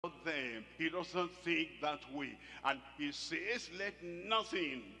them. He doesn't think that way. And he says, let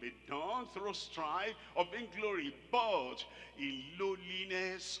nothing be done through strife or vainglory, but in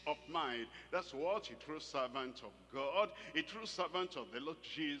lowliness of mind. That's what a true servant of God, a true servant of the Lord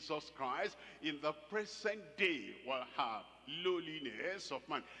Jesus Christ in the present day will have. Lowliness of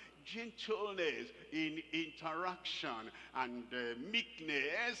mind, gentleness in interaction, and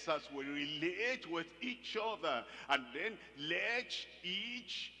meekness as we relate with each other, and then let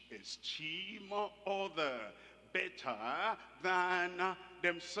each esteem other better than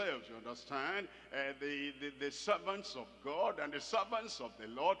themselves. You understand? The servants of God and the servants of the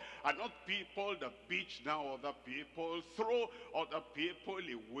Lord are not people that beat down other people, throw other people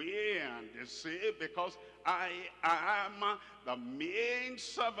away, and they say, because I am the main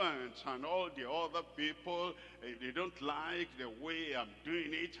servant, and all the other people, they don't like the way I'm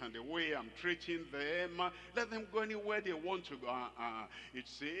doing it and the way I'm treating them, let them go anywhere they want to go. It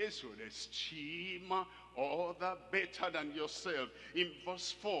says, you'll esteem other better than yourself. In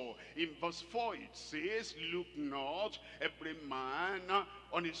verse 4 it says, look not every man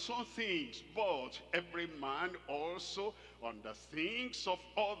on his own things, but every man also on the things of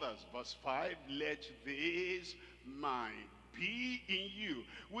others. Verse 5, let this mind be in you,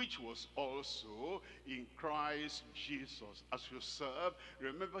 which was also in Christ Jesus. As you serve,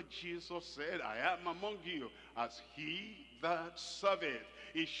 remember Jesus said, I am among you as he that serveth.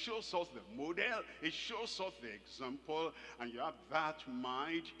 It shows us the model, it shows us the example, and you have that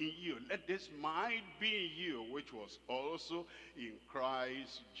mind in you. Let this mind be in you, which was also in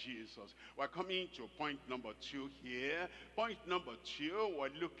Christ Jesus. We're coming to point number 2 here. Point number 2,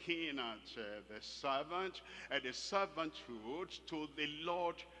 we're looking at the servant, and the servanthood to the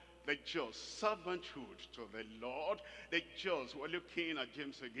Lord, the just. Servanthood to the Lord, the just. We're looking at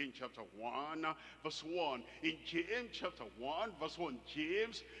James again, chapter 1, verse 1. In James chapter 1, verse 1,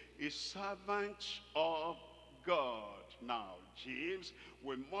 James is servant of God. Now, James,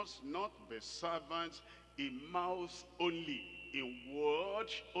 we must not be servants in mouth only, in word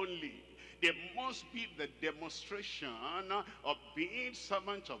only. There must be the demonstration of being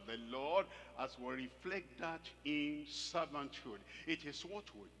servant of the Lord as we reflect that in servanthood. It is what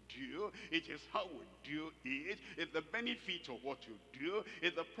we do, it is how we do it, it's the benefit of what you do,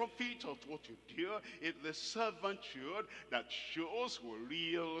 it's the profit of what you do, it's the servanthood that shows we're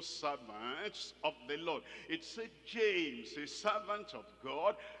real servants of the Lord. It said James, a servant of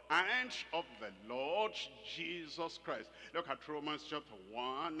God and of the Lord Jesus Christ. Look at Romans chapter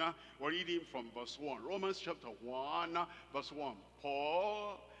 1. We're reading from verse 1. Romans chapter 1, verse 1.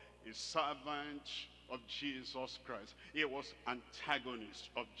 Paul is servant of Jesus Christ. He was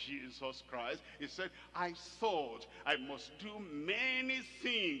antagonist of Jesus Christ. He said, I thought I must do many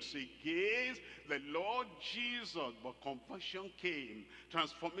things against the Lord Jesus, but conversion came,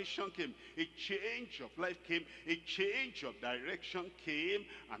 transformation came, a change of life came, a change of direction came,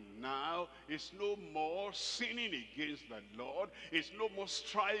 and now it's no more sinning against the Lord, it's no more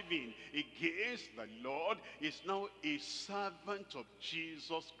striving against the Lord. It's now a servant of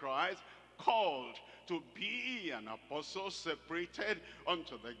Jesus Christ, called to be an apostle, separated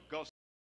unto the gospel